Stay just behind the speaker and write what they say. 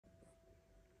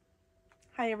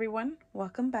Hi everyone,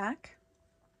 welcome back.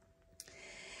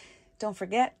 Don't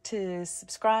forget to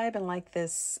subscribe and like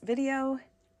this video.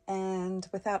 And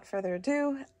without further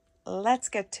ado, let's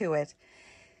get to it.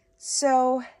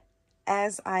 So,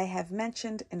 as I have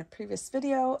mentioned in a previous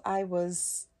video, I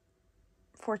was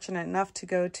fortunate enough to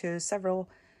go to several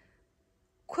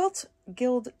Quilt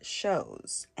Guild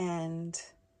shows and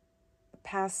the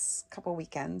past couple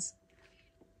weekends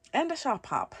and a shop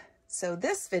hop. So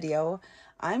this video,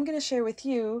 I'm going to share with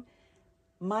you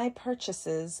my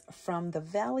purchases from the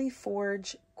Valley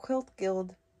Forge Quilt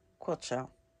Guild Quilt Show.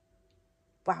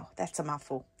 Wow, that's a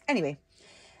mouthful. Anyway,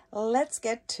 let's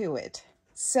get to it.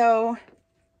 So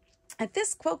at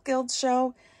this Quilt Guild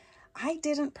show, I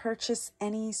didn't purchase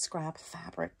any scrap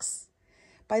fabrics.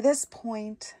 By this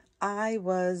point, I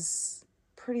was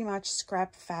pretty much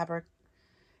scrap fabric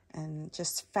and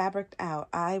just fabriced out.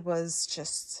 I was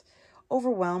just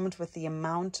overwhelmed with the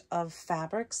amount of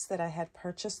fabrics that I had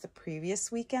purchased the previous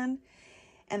weekend,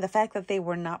 and the fact that they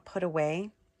were not put away.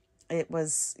 It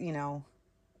was, a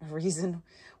reason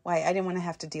why I didn't want to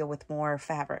have to deal with more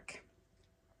fabric.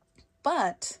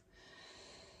 But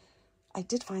I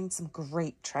did find some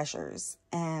great treasures,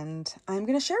 and I'm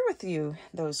going to share with you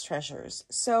those treasures.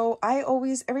 So I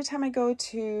always, every time I go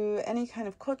to any kind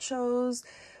of quilt shows,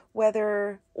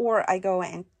 or I go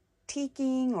antiquing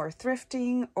or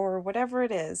thrifting or whatever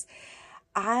it is,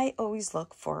 I always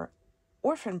look for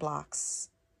orphan blocks,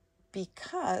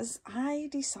 because I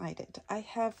decided I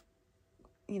have,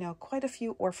 quite a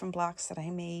few orphan blocks that I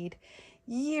made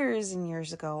years and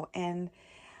years ago, and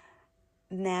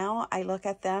now I look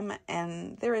at them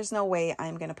and there is no way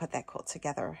I'm going to put that quilt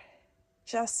together,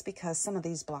 just because some of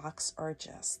these blocks are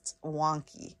just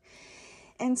wonky.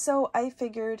 And so I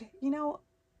figured,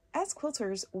 as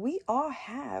quilters, we all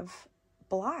have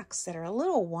blocks that are a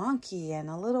little wonky and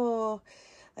a little,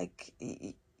 like,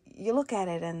 you look at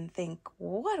it and think,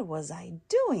 what was I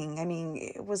doing? I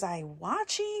mean, was I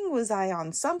watching? Was I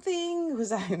on something?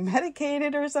 Was I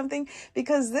medicated or something?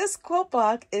 Because this quilt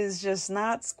block is just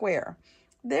not square.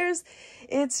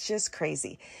 It's just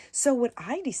crazy. So what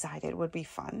I decided would be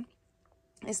fun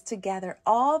is to gather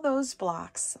all those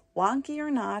blocks, wonky or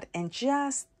not, and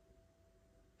just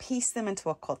piece them into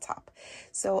a quilt top.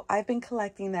 So I've been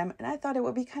collecting them, and I thought it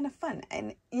would be kind of fun.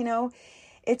 And,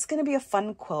 it's going to be a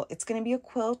fun quilt. It's going to be a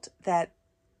quilt that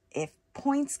if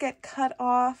points get cut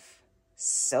off,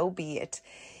 so be it.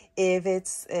 If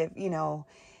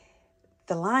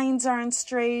the lines aren't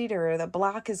straight or the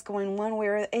block is going one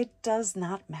way, it does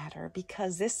not matter,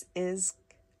 because this is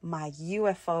my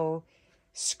UFO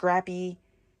scrappy,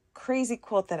 crazy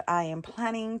quilt that I am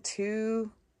planning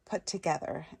to put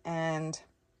together. And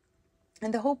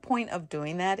the whole point of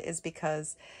doing that is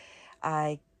because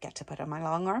I get to put on my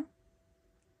long arm.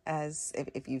 As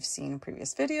if you've seen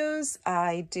previous videos,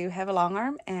 I do have a long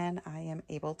arm, and I am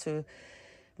able to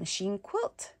machine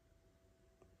quilt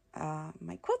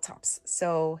my quilt tops.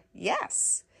 So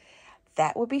yes,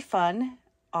 that would be fun.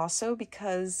 Also,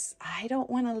 because I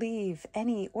don't want to leave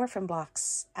any orphan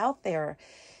blocks out there.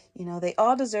 They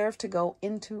all deserve to go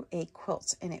into a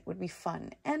quilt, and it would be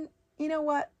fun. And you know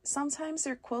what? Sometimes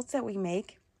there are quilts that we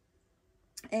make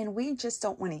and we just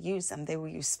don't want to use them.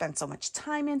 We spend so much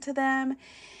time into them,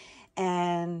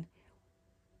 and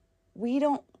we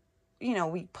don't,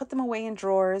 we put them away in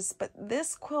drawers. But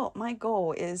this quilt, my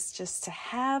goal is just to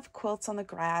have quilts on the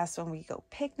grass when we go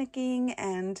picnicking,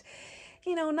 and,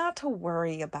 not to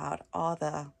worry about all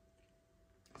the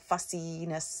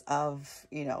fussiness of,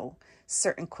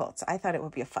 certain quilts. I thought it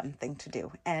would be a fun thing to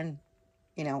do. And,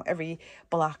 every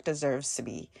block deserves to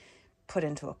be put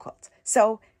into a quilt.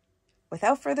 So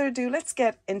without further ado, let's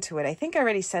get into it. I think I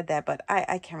already said that, but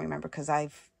I can't remember, because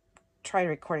I've tried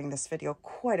recording this video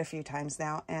quite a few times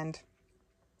now. And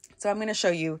so I'm going to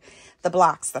show you the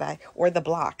block that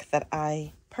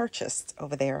I purchased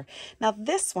over there. Now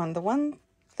this one,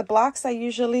 the blocks I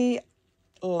usually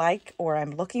like or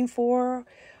I'm looking for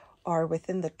are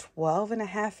within the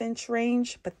 12.5-inch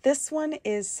range, but this one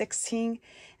is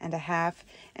 16.5.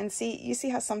 And you see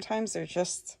how sometimes they're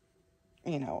just, a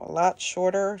lot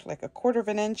shorter, like 1/4 of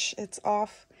an inch, it's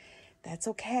off. That's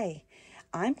okay.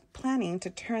 I'm planning to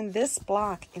turn this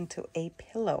block into a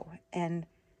pillow, and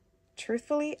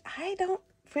truthfully, I don't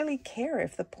really care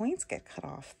if the points get cut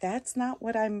off. That's not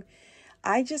what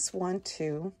I just want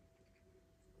to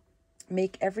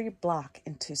make every block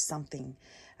into something.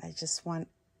 I just want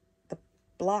the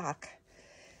block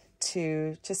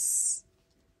to just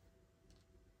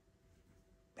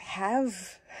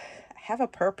have a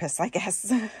purpose, I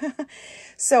guess.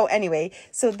 So anyway,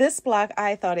 so this block,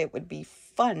 I thought it would be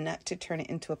fun to turn it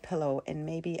into a pillow. And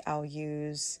maybe I'll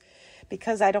use,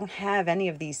 because I don't have any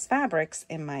of these fabrics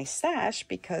in my stash,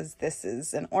 because this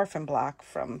is an orphan block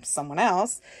from someone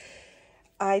else,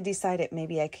 I decided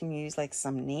maybe I can use like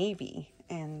some navy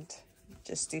and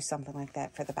just do something like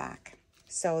that for the back.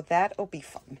 So that'll be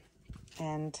fun.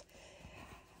 And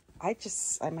I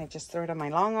might just throw it on my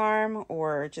long arm,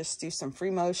 or just do some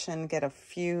free motion, get a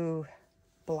few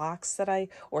blocks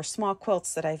or small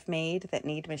quilts that I've made that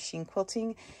need machine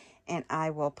quilting, and I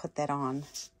will put that on.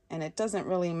 And it doesn't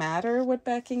really matter what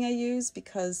backing I use,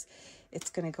 because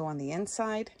it's going to go on the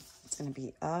inside. It's going to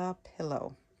be a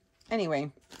pillow.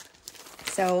 Anyway,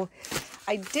 so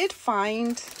I did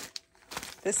find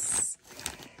this.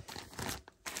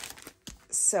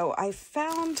 So I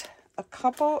found a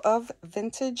couple of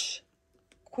vintage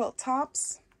quilt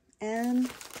tops,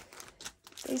 and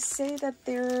they say that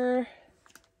they're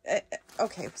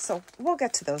okay, so we'll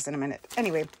get to those in a minute.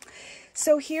 Anyway,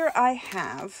 so here I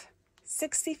have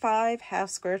 65 half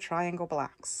square triangle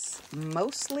blocks,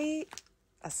 mostly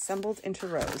assembled into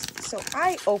rows. So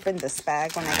I opened this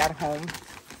bag when I got home,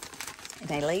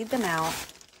 and I laid them out,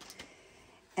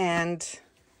 and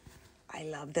I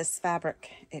love this fabric.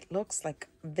 It looks like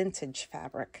vintage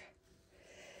fabric.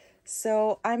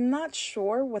 So I'm not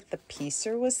sure what the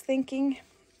piecer was thinking,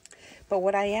 but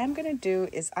what I am going to do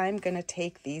is I'm going to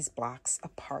take these blocks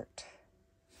apart.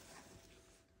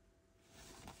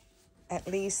 At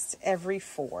least every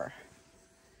 4.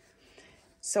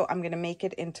 So I'm going to make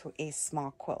it into a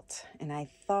small quilt. And I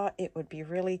thought it would be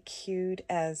really cute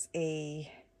as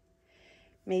a,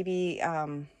 maybe,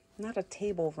 not a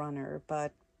table runner,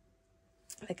 but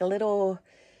like a little,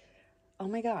 oh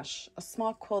my gosh, a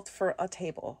small quilt for a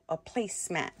table, a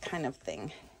placemat kind of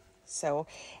thing. So,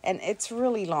 and it's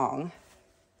really long.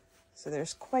 So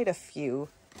there's quite a few.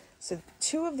 So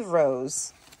 2 of the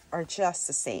rows are just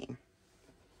the same.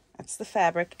 That's the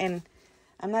fabric. And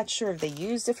I'm not sure if they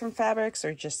used different fabrics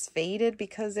or just faded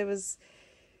because it was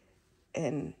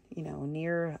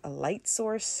near a light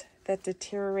source that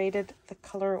deteriorated the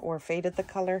color or faded the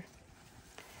color.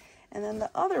 And then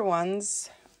the other ones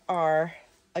are,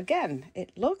 again,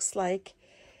 it looks like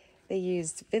they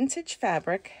used vintage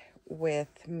fabric with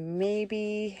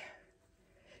maybe,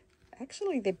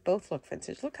 actually they both look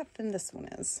vintage. Look how thin this one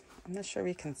is. I'm not sure if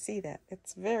you can see that.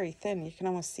 It's very thin. You can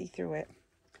almost see through it.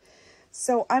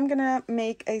 So I'm going to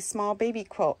make a small baby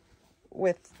quilt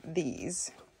with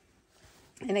these.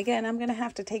 And again, I'm going to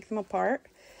have to take them apart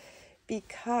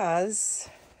because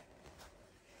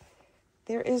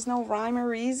there is no rhyme or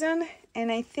reason.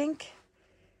 And I think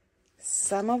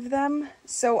some of them,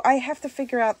 so I have to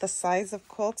figure out the size of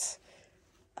quilts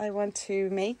I want to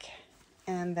make.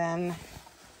 And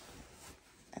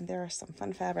there are some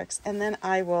fun fabrics. And then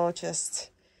I will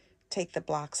just take the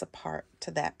blocks apart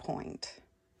to that point.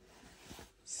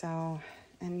 So,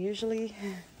 and usually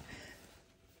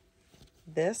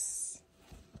this,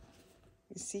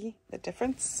 you see the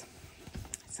difference?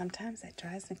 Sometimes it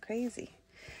drives me crazy.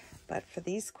 But for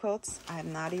these quilts,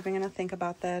 I'm not even going to think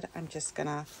about that. I'm just going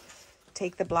to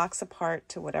take the blocks apart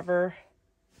to whatever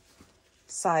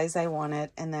size I want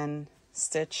it, and then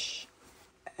stitch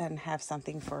and have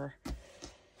something for,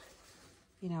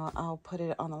 I'll put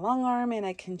it on the long arm and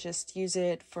I can just use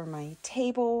it for my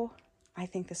table. I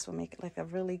think this will make it like a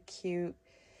really cute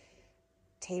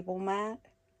table mat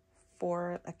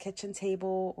for a kitchen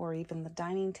table or even the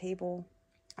dining table.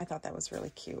 I thought that was really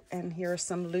cute. And here are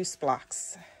some loose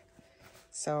blocks.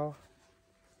 So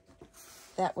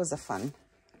that was a fun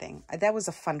thing. That was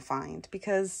a fun find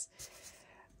because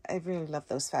I really love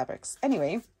those fabrics.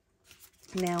 Anyway,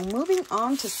 now moving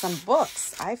on to some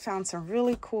books. I found some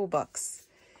really cool books.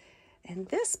 And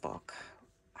this book,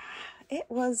 it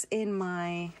was in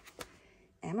my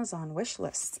Amazon wish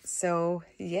list. So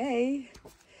yay.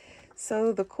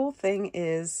 So the cool thing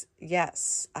is,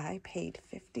 yes, I paid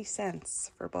 50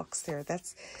 cents for books there.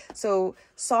 So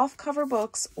soft cover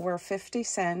books were 50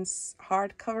 cents.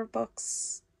 Hardcover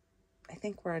books, I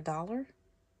think, were $1.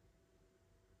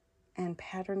 And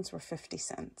patterns were 50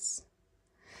 cents.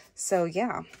 So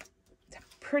yeah,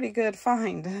 pretty good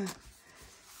find.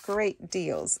 Great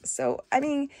deals. So, I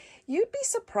mean, you'd be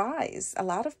surprised. A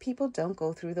lot of people don't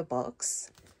go through the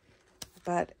books,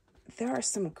 but there are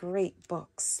some great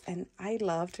books. And I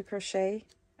love to crochet.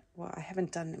 Well, I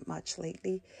haven't done it much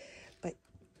lately, but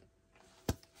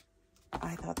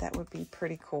I thought that would be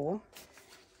pretty cool.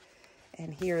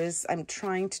 And I'm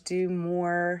trying to do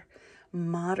more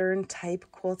modern type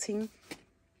quilting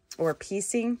or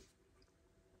piecing.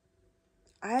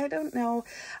 I don't know.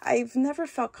 I've never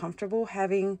felt comfortable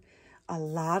having a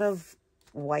lot of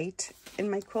white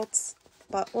in my quilts,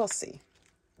 but we'll see.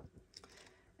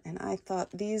 And I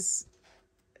thought these,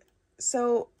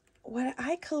 so when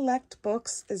I collect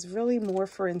books is really more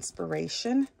for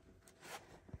inspiration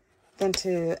than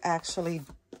to actually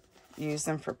use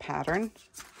them for pattern,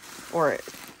 or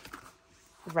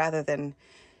rather than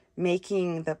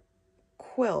making the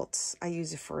quilts, I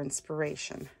use it for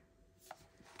inspiration.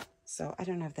 So I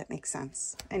don't know if that makes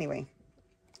sense. Anyway,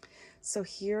 so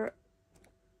here,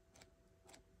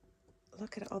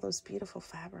 look at all those beautiful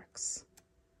fabrics.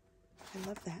 I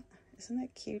love that. Isn't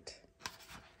that cute?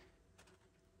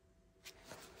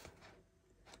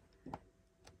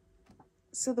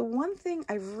 So the one thing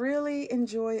I really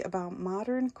enjoy about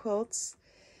modern quilts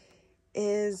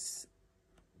is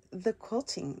the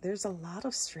quilting. There's a lot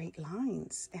of straight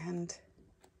lines, and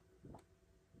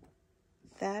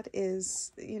that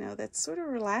is, you know, that's sort of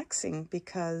relaxing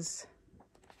because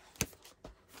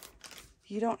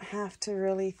you don't have to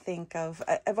really think of,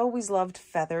 I've always loved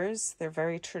feathers. They're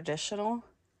very traditional,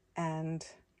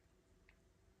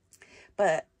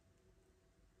 but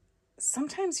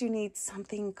sometimes you need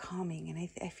something calming, and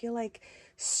I feel like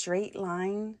straight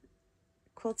line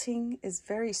quilting is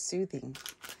very soothing.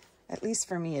 At least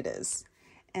for me it is.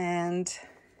 And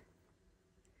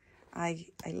I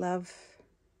love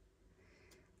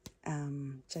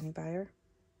Jenny Beyer.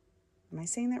 Am I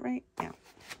saying that right?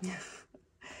 Yeah.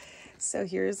 So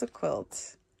here's a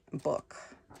quilt book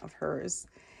of hers.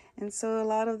 And so a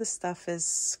lot of the stuff is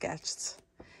sketched.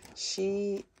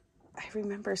 I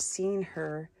remember seeing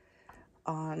her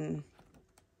on,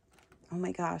 oh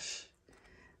my gosh,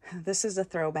 this is a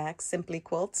throwback, Simply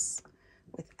Quilts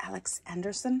with Alex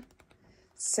Anderson.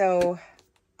 So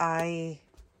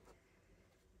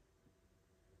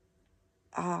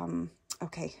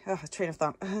okay, train of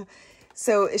thought.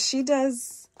 So she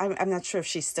does, I'm not sure if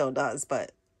she still does,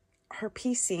 but her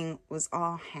piecing was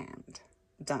all hand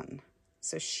done.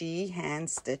 So she hand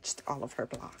stitched all of her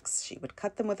blocks. She would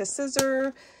cut them with a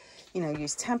scissor, you know,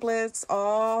 use templates,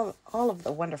 all of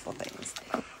the wonderful things.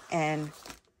 And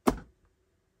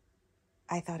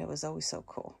I thought it was always so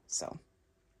cool. So,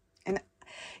 and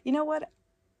you know what?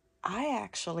 I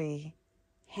actually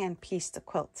hand pieced a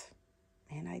quilt,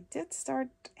 and I did start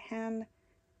hand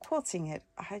quilting it.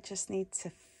 I just need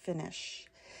to finish,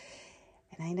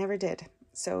 and I never did.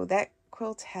 So that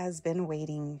quilt has been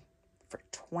waiting for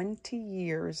 20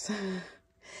 years.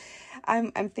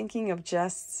 I'm thinking of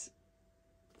just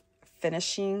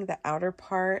finishing the outer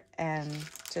part and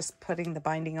just putting the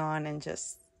binding on and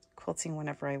just quilting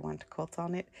whenever I want to quilt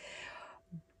on it.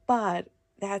 But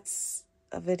that's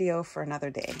a video for another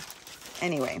day.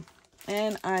 Anyway,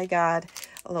 and I got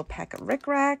a little pack of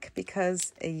rickrack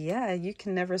because, yeah, you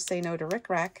can never say no to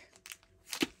rickrack.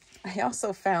 I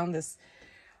also found this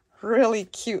really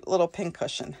cute little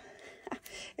pincushion.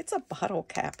 It's a bottle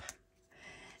cap.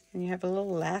 And you have a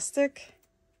little elastic.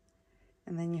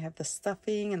 And then you have the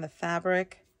stuffing and the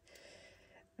fabric.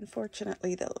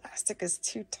 Unfortunately, the elastic is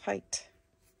too tight.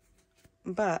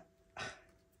 But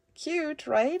cute,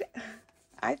 right?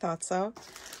 I thought so.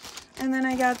 And then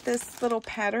I got this little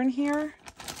pattern here.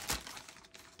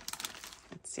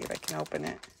 Let's see if I can open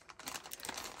it.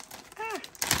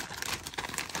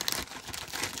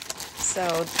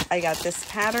 So I got this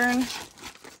pattern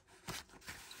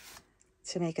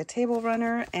to make a table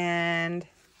runner, and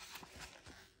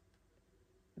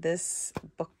this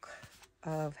book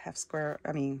of half square,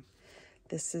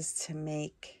 this is to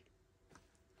make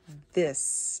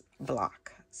this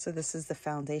block. So this is the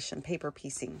foundation paper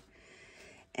piecing.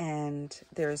 And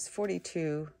there's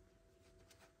 42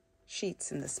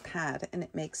 sheets in this pad, and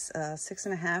it makes a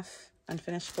 6.5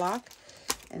 unfinished block.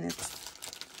 And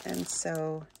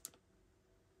so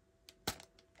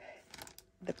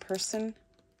the person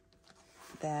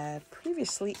that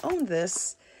previously owned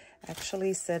this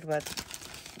actually said what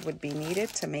would be needed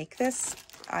to make this.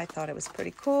 I thought it was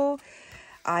pretty cool.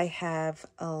 I have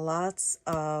lots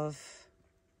of,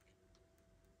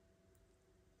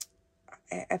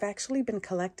 I've actually been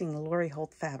collecting Lori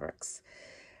Holt fabrics,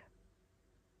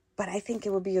 but I think it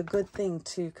would be a good thing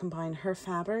to combine her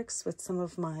fabrics with some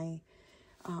of my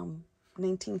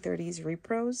 1930s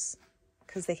repros,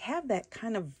 because they have that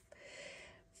kind of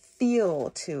feel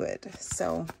to it.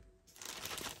 So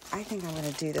I think I'm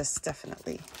going to do this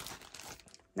definitely.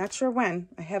 Not sure when.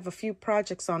 I have a few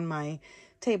projects on my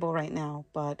table right now,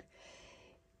 but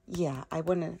yeah, I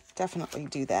want to definitely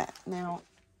do that. Now,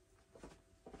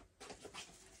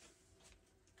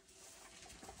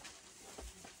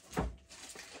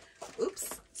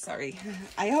 oops, sorry.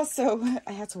 I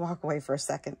had to walk away for a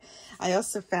second. I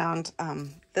also found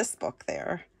this book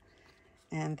there.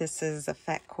 And this is a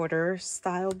fat quarter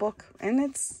style book. And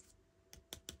it's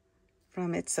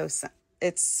from It's So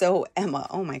it's so Emma.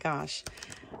 Oh my gosh.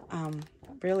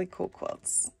 Really cool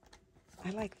quilts.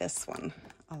 I like this one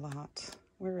a lot.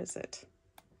 Where is it?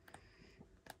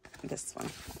 This one.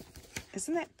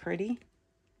 Isn't that pretty?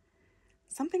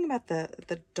 Something about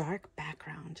the dark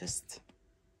background, just,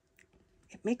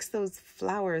 it makes those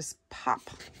flowers pop.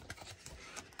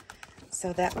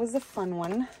 So that was a fun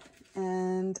one.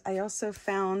 And I also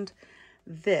found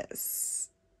this.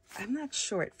 I'm not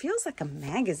sure. It feels like a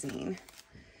magazine,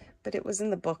 but it was in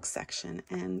the book section.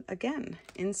 And again,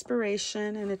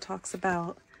 inspiration. And it talks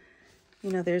about,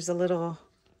 you know, there's a little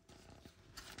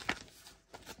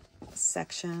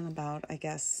section about, I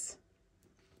guess,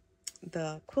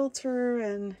 the quilter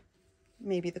and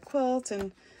maybe the quilt.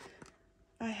 And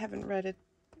I haven't read it.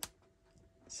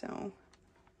 So,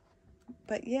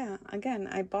 but yeah, again,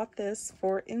 I bought this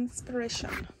for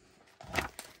inspiration.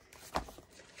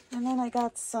 And then I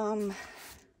got some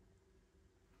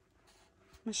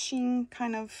machine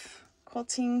kind of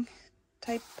quilting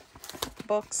type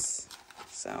books.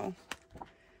 So,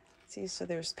 see, so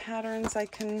there's patterns I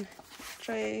can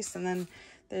trace, and then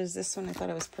there's this one. I thought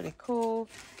it was pretty cool.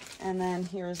 And then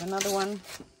here's another one,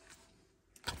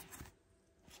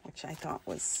 which I thought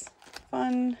was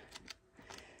fun.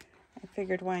 I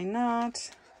figured, why not?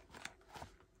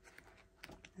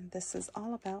 And this is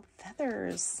all about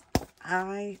feathers.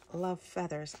 I love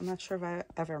feathers. I'm not sure if I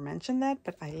ever mentioned that,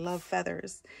 but I love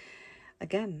feathers.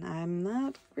 Again, I'm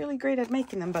not really great at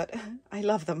making them, but I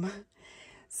love them.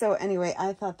 So anyway,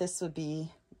 I thought this would be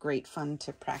great fun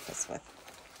to practice with.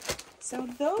 So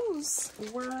those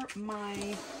were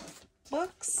my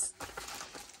books.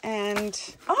 And,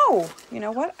 oh, you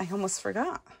know what? I almost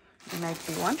forgot. You might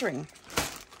be wondering,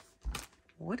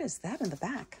 what is that in the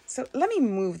back? So let me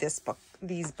move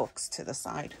these books to the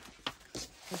side,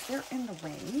 because they're in the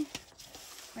way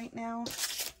right now.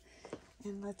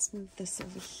 And let's move this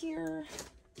over here.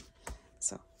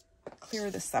 So clear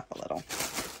this up a little.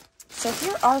 So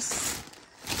here are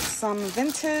some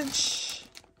vintage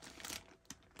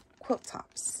quilt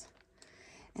tops.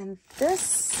 And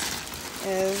this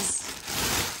is,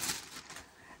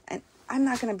 and I'm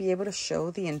not going to be able to show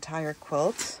the entire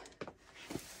quilt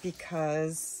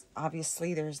because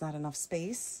obviously there's not enough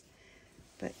space,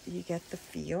 but you get the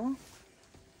feel.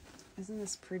 Isn't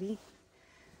this pretty?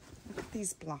 Look at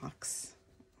these blocks.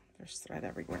 There's thread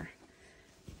everywhere.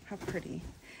 How pretty.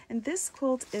 And this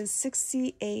quilt is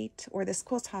 68, or this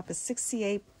quilt top is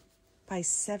 68 by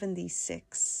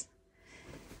 76.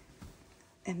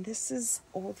 And this is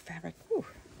old fabric. Ooh.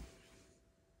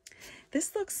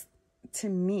 This looks, to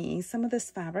me, some of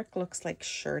this fabric looks like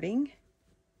shirting.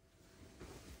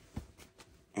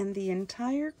 And the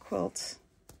entire quilt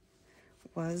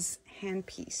was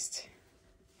hand-pieced.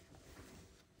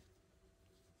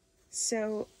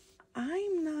 So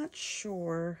I'm not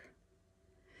sure.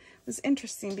 It was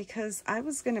interesting because I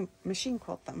was going to machine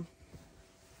quilt them,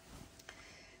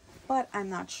 but I'm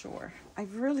not sure. I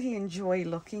really enjoy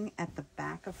looking at the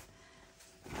back of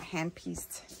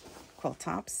hand-pieced quilt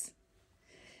tops,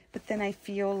 but then I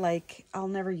feel like I'll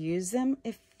never use them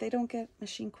if they don't get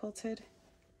machine quilted.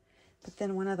 But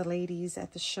then one of the ladies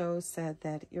at the show said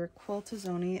that your quilt is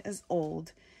only as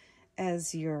old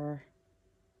as your,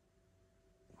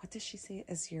 what did she say,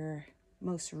 as your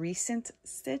most recent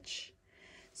stitch.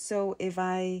 So if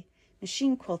I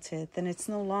machine quilted, then it's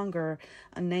no longer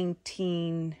a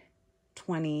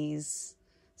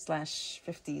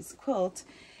 1920s/50s quilt.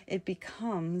 It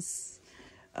becomes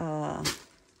a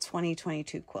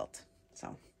 2022 quilt.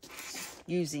 So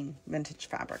using vintage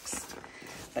fabrics,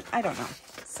 but I don't know.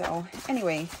 So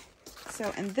anyway,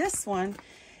 so, and this one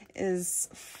is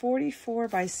 44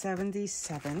 by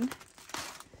 77. And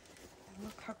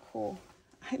look how cool.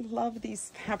 I love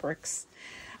these fabrics.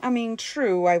 I mean,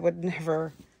 true, I would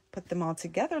never put them all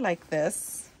together like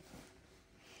this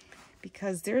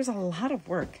because there's a lot of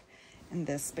work in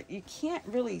this, but you can't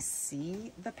really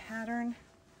see the pattern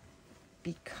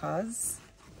because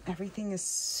everything is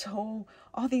so,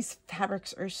 all these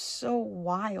fabrics are so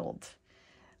wild.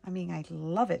 I mean, I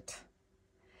love it.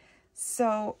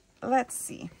 So let's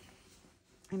see.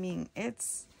 I mean,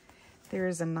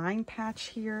 there's a 9 patch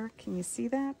here. Can you see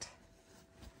that?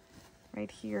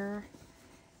 Right here.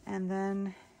 And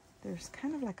then there's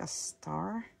kind of like a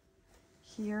star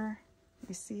here.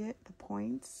 You see it, the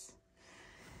points.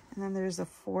 And then there's a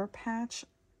 4 patch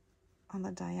on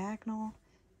the diagonal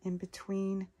in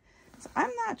between. So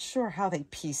I'm not sure how they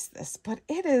piece this, but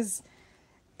it's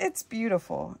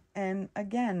beautiful. And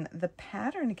again, the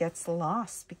pattern gets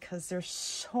lost because there's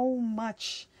so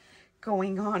much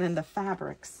going on in the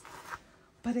fabrics,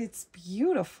 but it's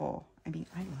beautiful. I mean,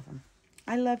 I love them.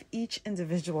 I love each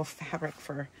individual fabric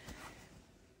for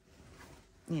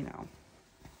you know,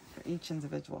 for each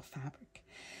individual fabric.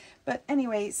 But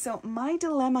anyway, so my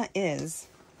dilemma is,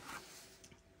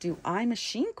 do I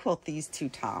machine quilt these 2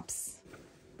 tops,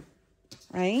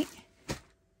 right,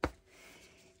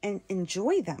 and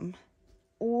enjoy them,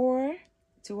 or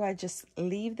do I just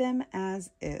leave them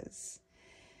as is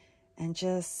and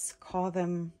just call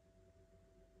them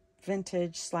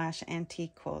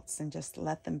vintage/antique quilts and just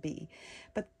let them be?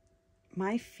 But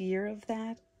my fear of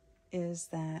that is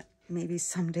that maybe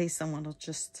someday someone will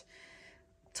just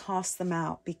toss them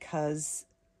out because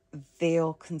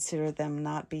they'll consider them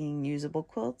not being usable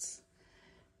quilts,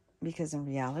 because in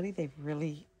reality they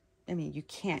really, I mean, you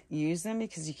can't use them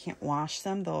because you can't wash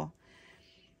them.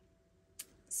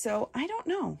 So I don't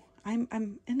know. I'm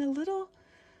in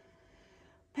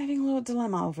having a little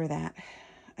dilemma over that.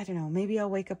 I don't know. Maybe I'll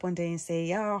wake up one day and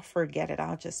say, oh, forget it.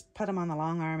 I'll just put them on the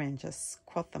long arm and just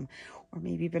quilt them, or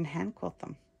maybe even hand quilt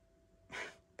them.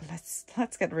 But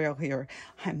let's get real here.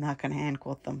 I'm not going to hand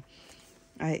quilt them.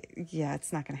 Yeah,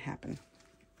 it's not going to happen.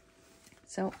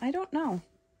 So I don't know.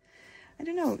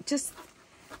 Just,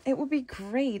 it would be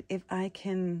great if I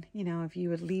can, you know, if you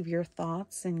would leave your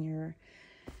thoughts in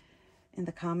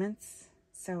the comments.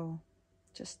 So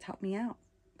just help me out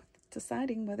with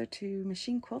deciding whether to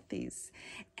machine quilt these.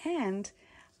 And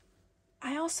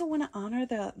I also want to honor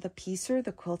the piecer,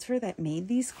 the quilter that made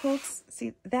these quilts.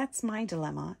 See, that's my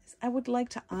dilemma. I would like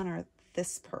to honor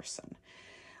this person.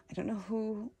 I don't know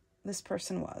who this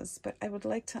person was, but I would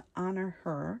like to honor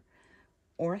her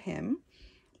or him,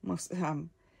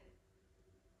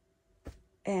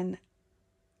 and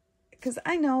because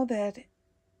I know that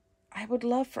I would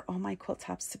love for all my quilt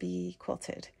tops to be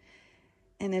quilted.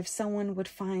 And if someone would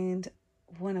find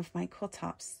one of my quilt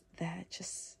tops that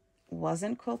just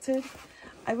wasn't quilted,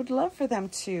 I would love for them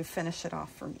to finish it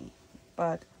off for me.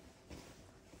 But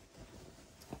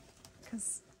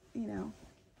because, you know,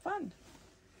 fun.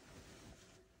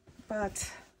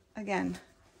 But again,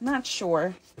 not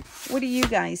sure. What do you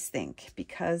guys think?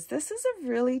 Because this is a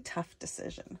really tough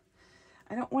decision.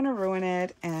 I don't want to ruin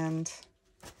it, and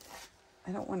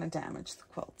I don't want to damage the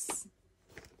quilts,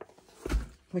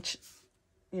 which,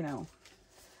 you know.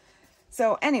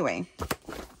 So anyway,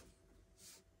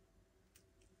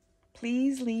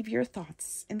 please leave your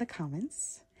thoughts in the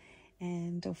comments,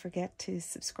 and don't forget to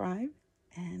subscribe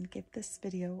and give this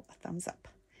video a thumbs up.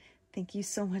 Thank you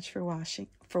so much for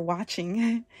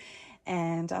watching,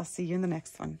 and I'll see you in the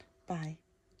next one. Bye.